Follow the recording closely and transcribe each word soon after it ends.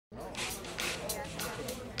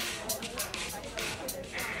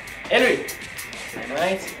Henry! Hey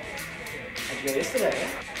mate. How'd you go yesterday, eh?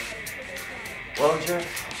 Well,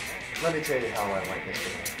 Jeff, let me tell you how I went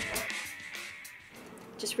yesterday.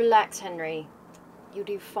 Just relax, Henry. You'll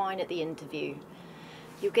do fine at the interview.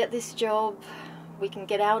 You'll get this job, we can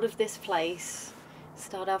get out of this place,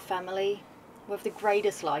 start our family. We'll have the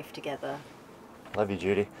greatest life together. Love you,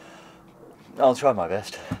 Judy. I'll try my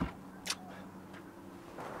best.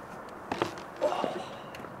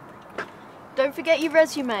 Don't forget your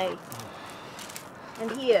resume.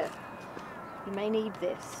 And here, you may need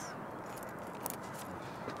this.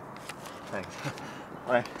 Thanks.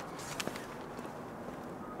 Bye.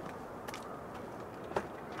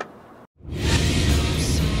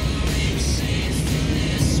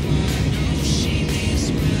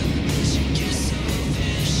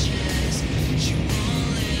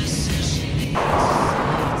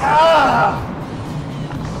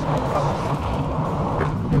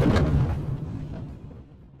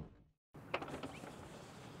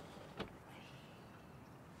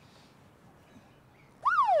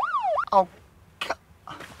 Oh, God.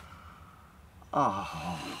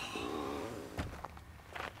 Oh.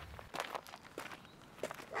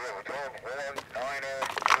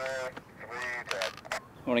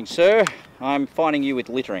 Morning, sir. I'm finding you with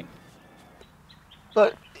littering.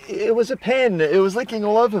 But it was a pen. It was licking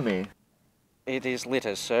all over me. It is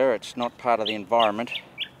litter, sir. It's not part of the environment.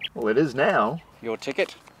 Well, it is now. Your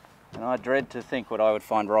ticket. And I dread to think what I would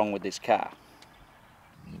find wrong with this car.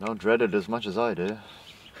 You don't dread it as much as I do.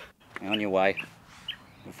 On your way,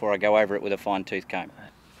 before I go over it with a fine-tooth comb.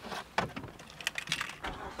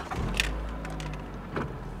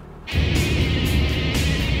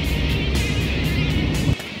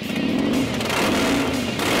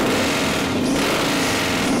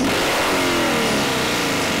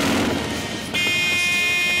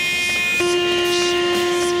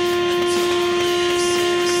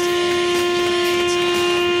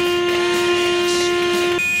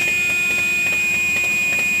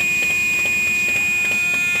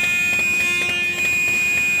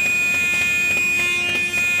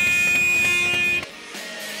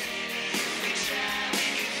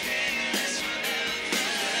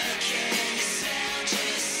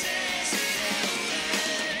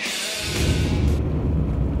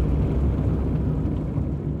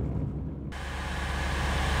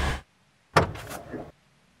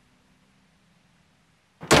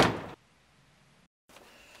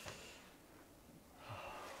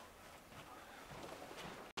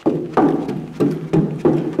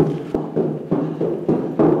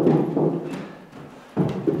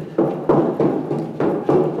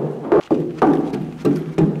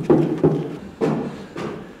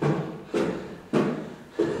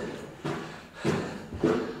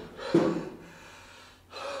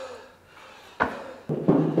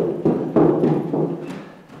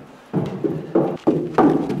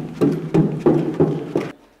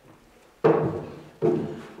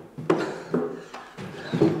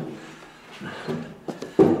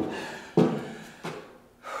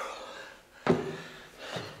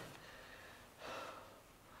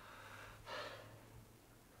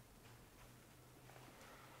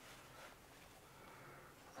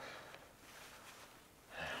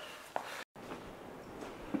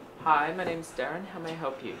 Hi, my name's Darren. How may I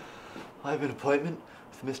help you? I have an appointment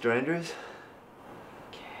with Mr. Andrews.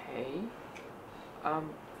 Okay. I hope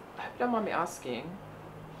you don't mind me asking,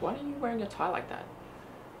 why are you wearing a tie like that?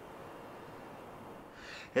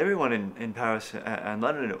 Everyone in Paris and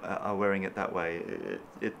London are wearing it that way.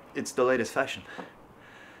 It's the latest fashion.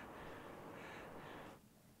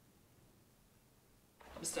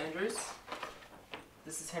 Mr. Andrews,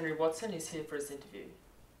 this is Henry Watson. He's here for his interview.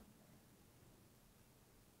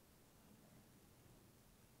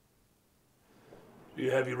 Do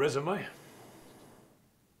you have your resume?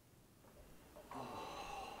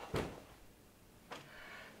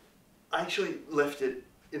 I actually left it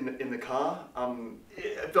in the car.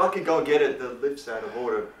 If I could go and get it, the lift's out of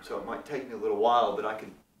order, so it might take me a little while, but I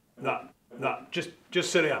can... No, just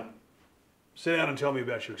sit down. Sit down and tell me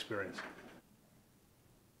about your experience.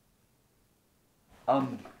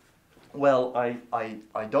 Well,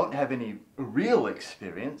 I don't have any real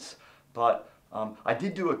experience, but I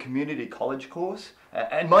did do a community college course,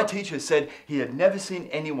 and my teacher said he had never seen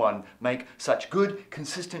anyone make such good,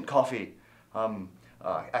 consistent coffee. A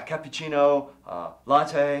cappuccino,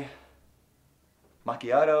 latte,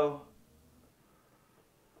 macchiato.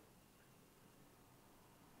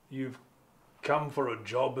 You've come for a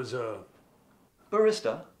job as a...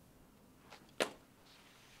 Barista.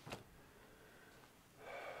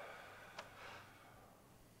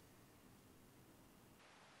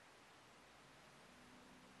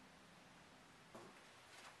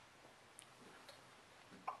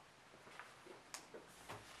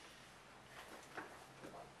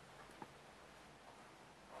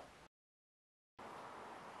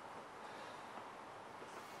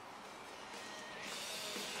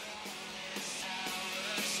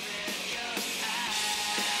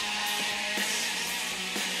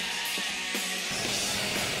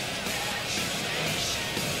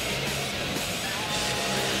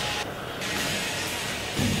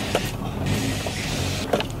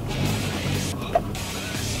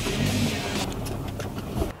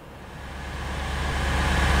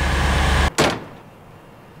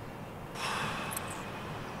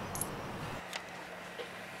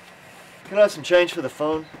 Can I have some change for the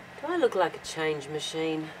phone? Do I look like a change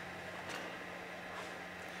machine?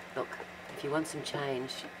 Look, if you want some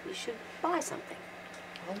change, you should buy something.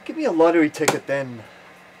 Well, give me a lottery ticket then.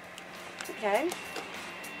 Okay.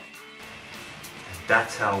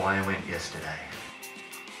 That's how I went yesterday.